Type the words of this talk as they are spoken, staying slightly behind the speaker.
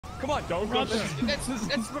Come on. Don't go.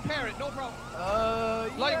 Let's repair it. No problem.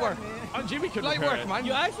 Light work. On Jimmy could light repair work, it. man.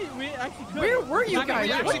 We actually could. Where were you guys?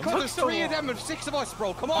 We actually What could. There's took so 3 of long? them and 6 of us,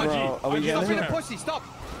 bro. Come on. Bro, are we Stop being a getting it? pussy. Stop.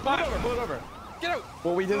 Pull it over. Get out.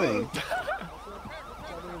 What are we doing?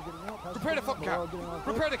 Repair the fucking car.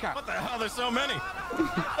 Repair the car. What the hell? There's so many. Oh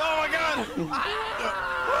my god.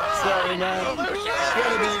 Sorry, man.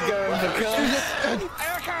 Gotta be going for cups.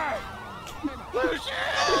 Air car. Lucian!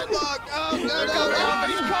 Oh, fuck. Oh, no.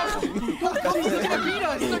 He's coming. They're gonna beat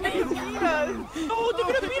us. They're gonna beat us. No, they're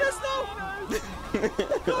gonna beat us now.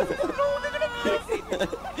 No, they're gonna beat us.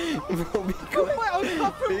 Bro, be quick. Why? I was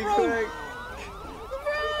up for Be bro. quick.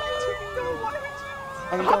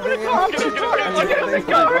 I'm Hop in the coming.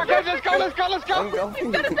 car. Let's go. I'm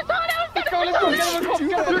going. Let's go.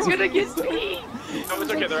 We're gonna get speed. No,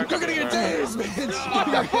 it's okay. They're gonna get tased, man.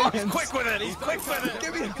 He's quick with it. He's quick with it.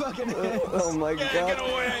 Give me the fucking hands. Oh my god. Get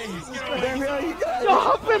away. Get away. There we are, you guys.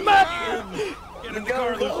 Hop in, man. Get in the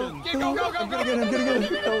car, Lucian. Go. I'm gonna get him.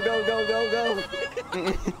 Go.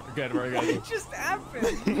 We're good. It just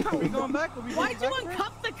happened. Are we going back? Why'd you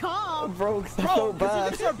uncuff the car? Bro, cause I felt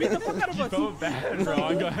bad. Beat the fuck out of You us. felt bad, bro.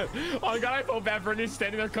 Oh god, I felt bad for you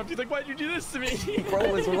standing there, He's like, why'd you do this to me?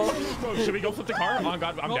 Bro, it's wrong. Bro, should we go flip the car? Oh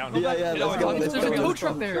god, I'm down. Yeah, let's go. There's a tow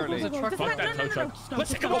truck there. There's a truck. Fuck that tow truck.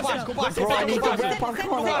 Let's go back. Go back. Bro, I need to Send wrap it, up. send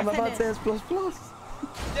Come on, it, I'm send about it. to S++.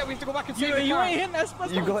 Yeah, we have to go back and save You the car. ain't hitting S++.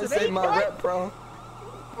 You gotta today, save my bro. rep, bro.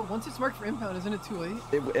 Once it's marked for impound, isn't it too late?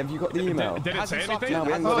 Have you got the email? Did it say Hasn't stopped anything? yet. No,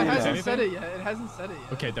 we haven't Oh, got it the hasn't email. said it yet. It hasn't said it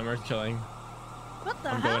yet. Okay, then we're chilling. What the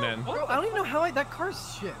I'm hell? going in. Bro, I don't even know how that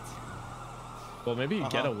car's shit. Well, maybe you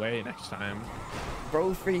get away next time.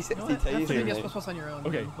 Bro, 360 You know what? That's tasing doing me. S++ on your own.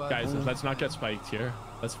 Okay, but- guys, let's not get spiked here.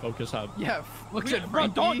 Let's focus up. Yeah, looks at Bro,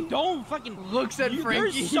 Frankie. don't fucking Looks at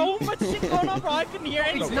Frankie. There's so much shit going on, bro. I couldn't hear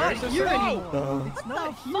It's anything. not here anymore. No. It's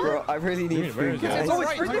not here. Bro, I really Wait, need where food, is it? guys. It's To always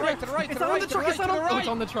the right, further. to the right, to the right, It's to the on right, the to truck. the It's right, on to the the. right. It's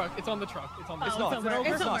on the truck. It's on the truck. It's on the. It's truck. not. over. It's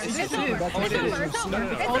It's not. over. It's It's not. over. Oh, it It's is. over. It's It's on over.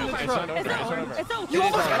 the It's truck. over. It's It's on the not truck. over. It's over. You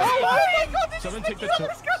almost Someone take the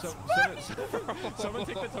someone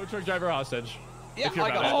take the tow truck driver hostage. Yeah, If you're I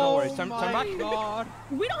got about it. it. No worries. Turn my back. God.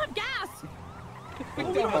 We don't have gas.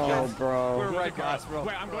 Oh, bro. We're right across, bro.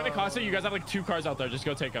 Wait, I'm going to Casa. You guys have like 2 cars out there. Just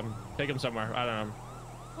go take them. Take them somewhere. I don't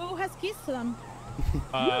Who has keys to them?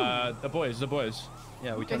 know. The boys.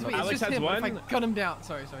 Yeah, we Guys, can. wait, it's Alex just has him. If I one. cut him down.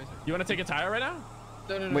 Sorry. You want to take a tire right now?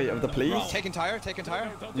 No. Wait, of the police? Taking tire.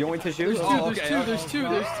 You want me to shoot? There's two.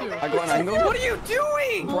 I got an angle. What are you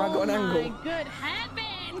doing? Bro, I got an Oh my angle. good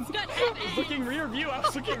heavens! Good I was heavens! looking rear view. I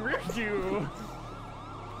was looking rear view.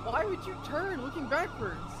 Why would you turn looking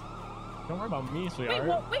backwards? Don't worry about me, Wait,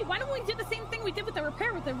 sweetheart. wait, why don't we do the same thing we did with the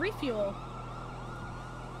repair with the refuel?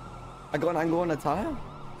 I got an angle on a tire.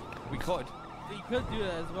 We could. You could do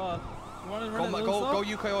that as well. You want to run Go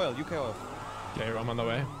UK oil. Okay, I'm on the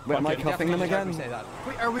way. Wait, am I Fuck it. cuffing them Definitely again? say that.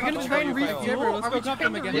 Wait, are we gonna Let's try go, and you fail. refuel? Yeah, bro, let's Are go we cuff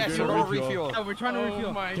trying them to again. Yes, refuel? we're gonna refuel. refuel. Yeah, we're trying to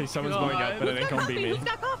refuel. my Okay, someone's God. going up, but it Who's ain't got gonna be coffee? me. Who's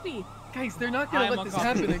got coffee? Guys, they're not gonna I'm let on this coffee.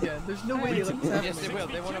 happen again. There's no way they let this happen. Yes, they will.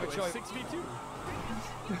 They won't have a choice. 6v2.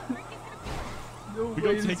 No We way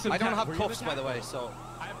go this take is- some I don't time. have We're cuffs, gonna by the way, so.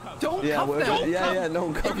 I have cuffs. Don't Yeah, cuff we're them.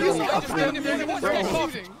 no cuff If you them. guys Cuff them. if they're the ones that get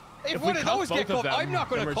cuffed, if If one we of cuff those get both of cuffed, I'm them, not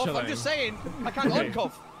then gonna we're cuff. I'm chilling. just saying, I can't Okay.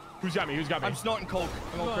 uncuff. Who's got me? Who's got me? I'm snorting coke.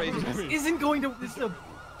 I'm going crazy. This isn't going to. This is a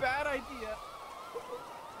bad idea.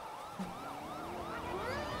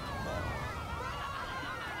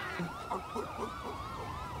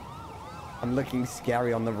 I'm looking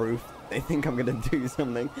scary on the roof. They think I'm gonna do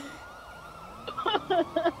something. Right,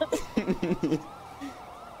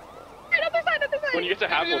 other side. When you get to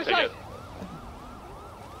half, we'll take it.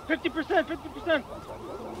 50%.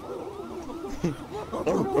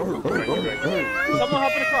 Oh, Someone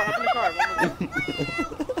hop in the car.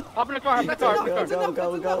 Hop in the car. That's enough. go, That's go, enough.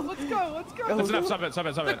 go, That's go. enough. Let's go. Let's go. That's enough. Stop it.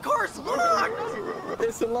 The car's locked.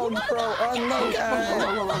 It's a long throw. Unlock it.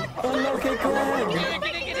 Unlock it, Greg.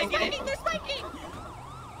 They're spiking!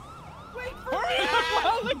 Wait for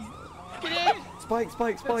Spike.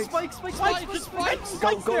 Spikes. Go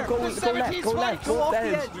left. Go off the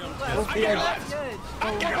edge. Off the edge.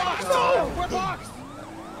 We're boxed.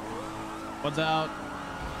 One's out.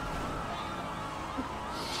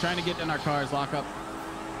 Trying to get in our cars. Lock up.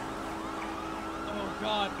 Oh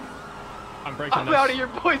God. I'm breaking I'm this. out of your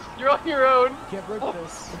boys. You're on your own. Can't break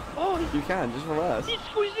this. You can, just reverse. He's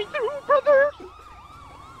squeezing through, brother.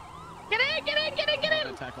 Get in!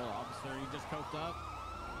 Tackle officer. He just coked up.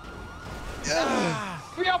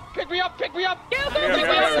 Pick me up.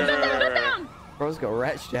 Go down! Bro's got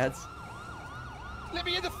wretched jets. Let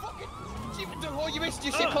me in the fucking. Oh, you missed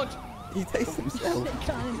your shit, cunt. He takes himself.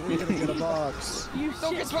 You're gonna get a box. You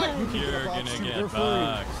Don't get smacked. You're gonna get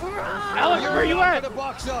boxed. Alex, where you at?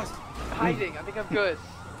 Box us. Hiding. I think I'm good.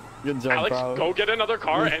 Good job, Alex, bro. go get another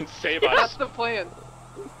car and save That's us. the plan.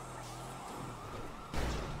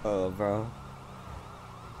 Oh, bro.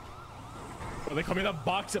 Well, they call me the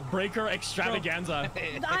box breaker extravaganza.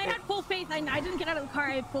 I had full faith. I didn't get out of the car.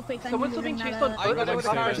 I had full faith. Someone's living chased on I foot. got That's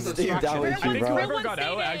out what of the car. Steve Dowers, I think bro. whoever got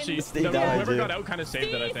out actually, Steve whoever Dowers, got out kind of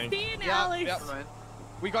saved it, I think. Steve, Yeah, Alex. yeah.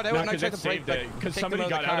 We got out No, and I because tried it to break saved it. Because somebody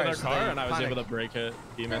got out of their car and I was able to break it.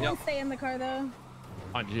 Demon. Don't stay in the car though.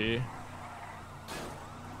 On G.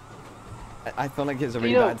 I feel like it's a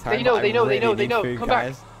really They know, bad time. they know, but I they know, they really know, they need know. food, Come back.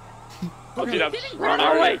 guys. Okay, that's Didn't run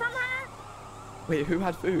grab away. it from her. Wait, who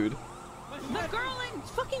had food? The girl in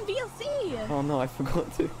fucking VLC. Oh no, I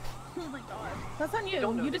forgot to. Oh my god. That's on you.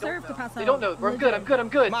 don't know, You they deserve don't to know. pass out. They don't know. I'm good. I'm good. I'm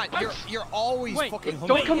good. Matt, you're always fucking hungry.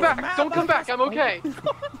 Don't come back. Don't come back. I'm okay.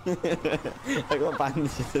 I got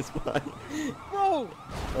bandages as well. Bro!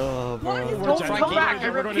 Oh, bro. Don't come back. I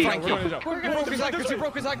repeat. You broke his ankles, you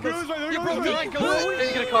broke his ankles. You broke your ankles. Let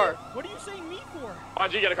me get a car. What are you saying me for?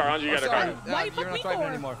 Anji, get a car. Anji, get a car. Why you You're fuck not me driving for?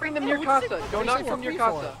 anymore. Bring them near Casa. Don't knock from near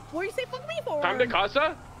Casa. What do you say fuck me for? Time to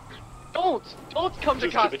Casa? Don't come to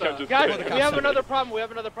Just Casa. kidding, just Guys, kidding. we have another problem. We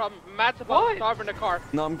have another problem. Matt's about to starve in the car.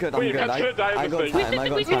 No, I'm good. I'm Wait, good. Matt's gonna die in I this got thing. time. I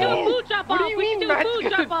got We should do a time. food drop What do off. you We mean should do a Matt's food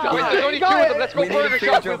gonna drop off. die? Wait, there's only two of them. Let's go We need burger a food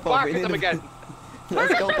shop drop and off. bark We at need them a- again.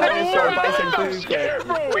 Let's go burger shop, buy some food.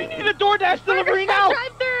 quick. We need a DoorDash delivery now.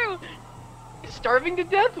 Drive through. Starving to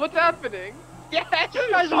death? What's happening? Yes, you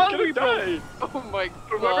He's guys gonna hungry, bro. die. Oh my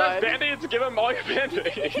Whoever has god. band-aids, give him all your You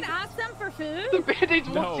band-aids. can ask them for The food. band-aids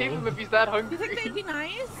No. won't save him if he's that You hungry. think they'd be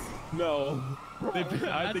nice? No. I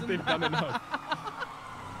think they've done enough.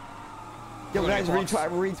 Yo, guys,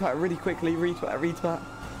 retweet really quickly. Retweet.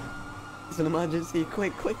 It's an emergency.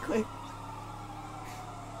 Quick.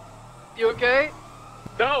 You okay?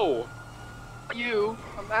 No. You.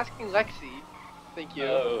 I'm asking Lexi. Thank you.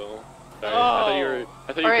 Oh. Sorry. I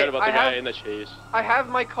thought you Alright, cared about the I guy have- in the chase. I have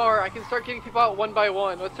my car. I can start getting people out one by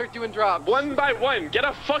one. Let's start doing drops. One by one, get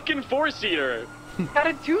a fucking 4-seater. Got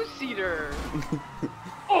a 2-seater.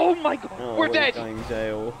 Oh my god. Oh, We're dead. Going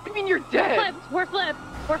jail. What do you mean you're dead? We're flipped.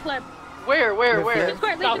 Where? We're Where?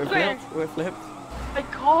 flipped. Legion Square. We're flipped. My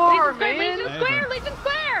car, Legion man. Square. Legion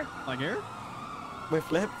Square. Like here? We're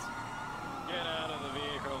flipped. Get out of the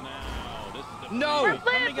vehicle now. This is the No! We're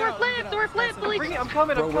flipped. I'm Legion. I'm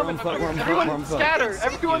coming. Bro, we're on foot, we're on foot, we're on Everyone foot. scatter.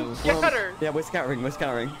 Everyone We're on- scatter. Yeah, we're scattering.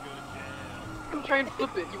 I'm trying to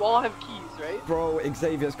flip it. You all have keys, right? Bro,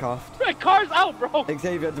 Xavier's cuffed. My car's out, bro.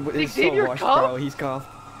 Xavier is so Xavier washed, cuffed? bro. He's cuffed.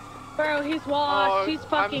 Bro, he's washed. He's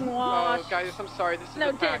fucking washed. Oh, guys, I'm sorry. This is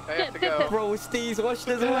No, the pack. I have to dip. go. Bro, Steve's washed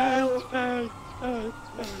as well.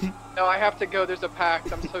 No, I have to go. There's a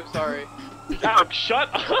pact. I'm so sorry. Alex, shut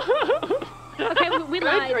up. Okay, we Good?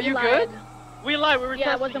 lied. Are you we good? lied. We lied. We were Yeah, it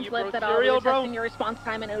testing wasn't you, bro. flipped at all. We Serial, were bro. testing your response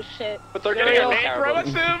time and oh shit. But they're Serial. getting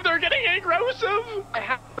aggressive. They're getting aggressive. I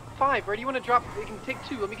have 5. Where do you want to drop? We can take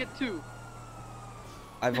 2. Let me get 2.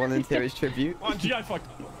 I volunteer as tribute. Anji, I fucked.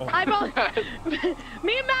 Oh. I both.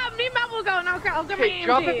 me and Matt will go. And I'll go Okay, my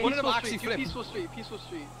drop it. AMG. One of them Peaceful actually Street. flipped. Peaceful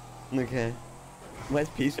Street. Okay. Where's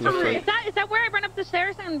Peaceful Is Street? that where I run up the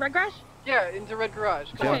stairs in Red Garage? Yeah, into Red Garage.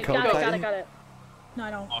 Come Yeah, on, Okay, cool. got it. No,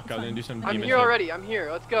 I don't. Walk It's out fine. and do some I'm demon here shit. already. I'm here.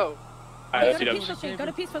 Let's go. I Go see to them. Peaceful Street. Go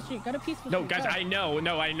to Peaceful Street. No, guys, Go. I know.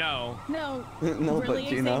 No, I know. No. No, but really,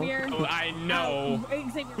 do you know? Xavier? Oh, I know.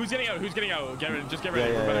 Xavier. Who's getting out? Who's getting out? Just get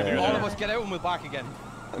ready. Yeah, We're about to do yeah, All that. of us get out and we'll back again.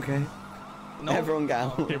 Okay. No? Everyone get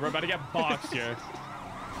out. Okay, we're about to get boxed here.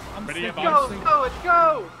 Ready to get Go, boxed? let's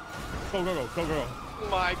go. Go. Oh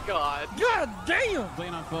my god. God damn.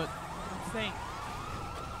 Playing on foot.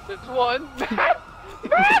 There's one.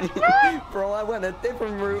 Bro, I went a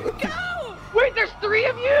different route. Wait, there's 3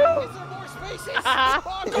 of you? Is there more spaces?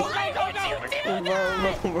 Oh, Bro.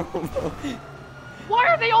 Why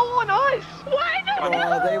are they all on us? Why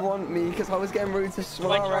Oh, they want me because I was getting rude to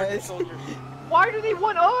Suarez. Why do they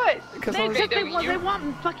want us? Because I was They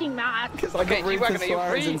want fucking Matt. because I Okay, got rude G-Wagon, to are you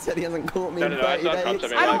Suarez free? and said he hasn't caught me No, in no, 30 that's not days. to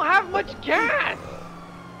me. I don't have much gas.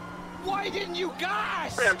 Why didn't you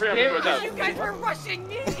guys? Priam, what's up? You guys were rushing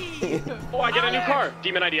me. Oh, I get a new car.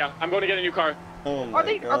 Demon idea. I'm going to get a new car. Oh my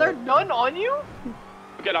Are there God. none on you?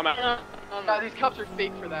 Okay, I'm out. These cops are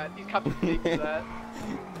fake for that. These cops are fake for that.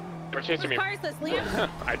 They're chasing me. Whose car is this, Liam?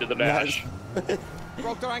 I did the dash.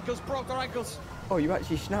 Broke their ankles. Oh, you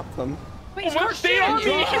actually snapped them. Wait, Mark, stay on me,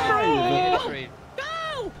 Drive.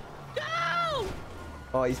 Go! Go!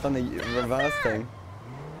 Oh, he's done the reverse thing.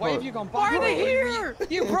 Why have you gone back? Why are they here?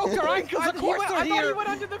 You broke their ankles. Of course I they're thought here. you went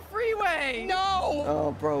under the freeway. No.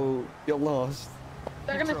 Oh, bro, you're lost.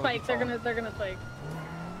 They're gonna spike. They're gonna spike.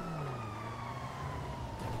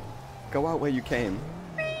 Go out where you came.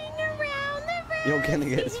 You're gonna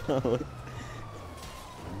get smoked.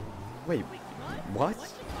 Wait, what?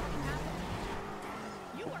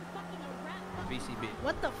 BCB.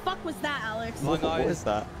 What the fuck was that, Alex? Long What eyes. was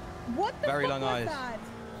that? What the Very fuck long was eyes. that?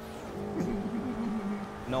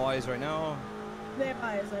 No eyes right now. They have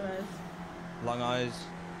eyes, they have eyes. Long eyes.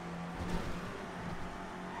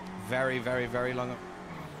 Very, very, very long.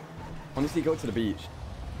 Honestly, go to the beach.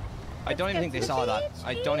 I don't even think they saw that.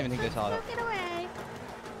 I don't even think they saw that. Walk it away.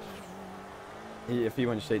 If he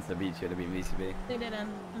went straight to the beach, it would have been VCB. They didn't,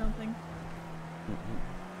 I don't think.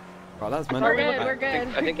 Well, that's We're mental. good, we're good.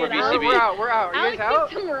 I think we're Get out. BCB. We're out. We're out. Are you Alex guys out?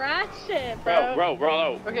 did some rat shit, bro. Bro, we're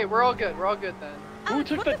all out. Okay, we're all good. We're all good then. Alex,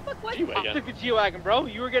 took what the the fuck was G-Wagon? Took the G-Wagon, bro.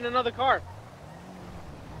 You were getting another car.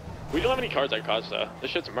 We don't have any cars that Costa. This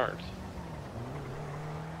shit's marked.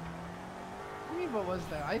 What do you mean, what was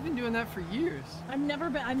that? I've been doing that for years. I've never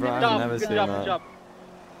been, I've Bro, never I've been. never Good seen job, that. good job.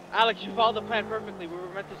 Alex, you followed the plan perfectly. We were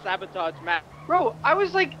meant to sabotage Matt. Bro, I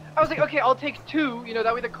was like, okay, I'll take 2. You know,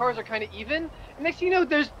 that way the cars are kind of even. And next thing you know,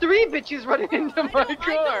 there's 3 bitches running into my I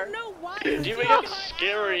car. don't know why. G-Wagon's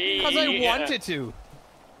scary. Because I wanted to.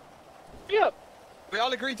 Yep. We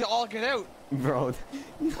all agreed to all get out. Bro,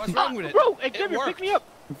 What's wrong with it? Bro, It Xavier, pick worked. me up.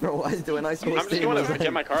 bro, what is doing? I supposed I'm just going to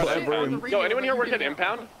get my car at Whatever. Impound. Yo, anyone here work at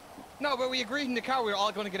Impound? No, but we agreed in the car we were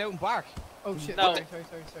all going to get out and bark. Oh shit. No. Sorry.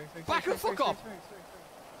 Back up, fuck off. Sorry.